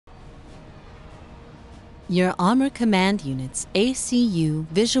Your Armor Command Unit's ACU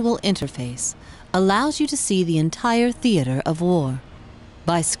visual interface allows you to see the entire theater of war.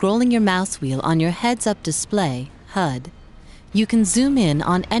 By scrolling your mouse wheel on your heads-up display, HUD, you can zoom in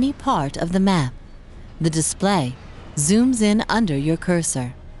on any part of the map. The display zooms in under your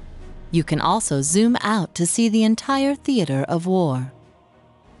cursor. You can also zoom out to see the entire theater of war.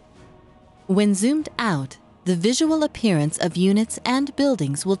 When zoomed out, the visual appearance of units and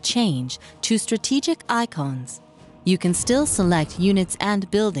buildings will change to strategic icons. You can still select units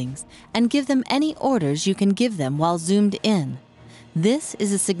and buildings and give them any orders you can give them while zoomed in. This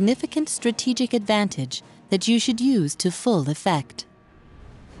is a significant strategic advantage that you should use to full effect.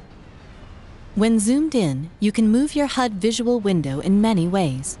 When zoomed in, you can move your HUD visual window in many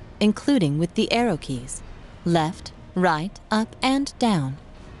ways, including with the arrow keys: left, right, up, and down.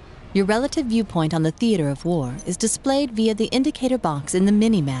 Your relative viewpoint on the theater of war is displayed via the indicator box in the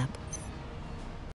mini-map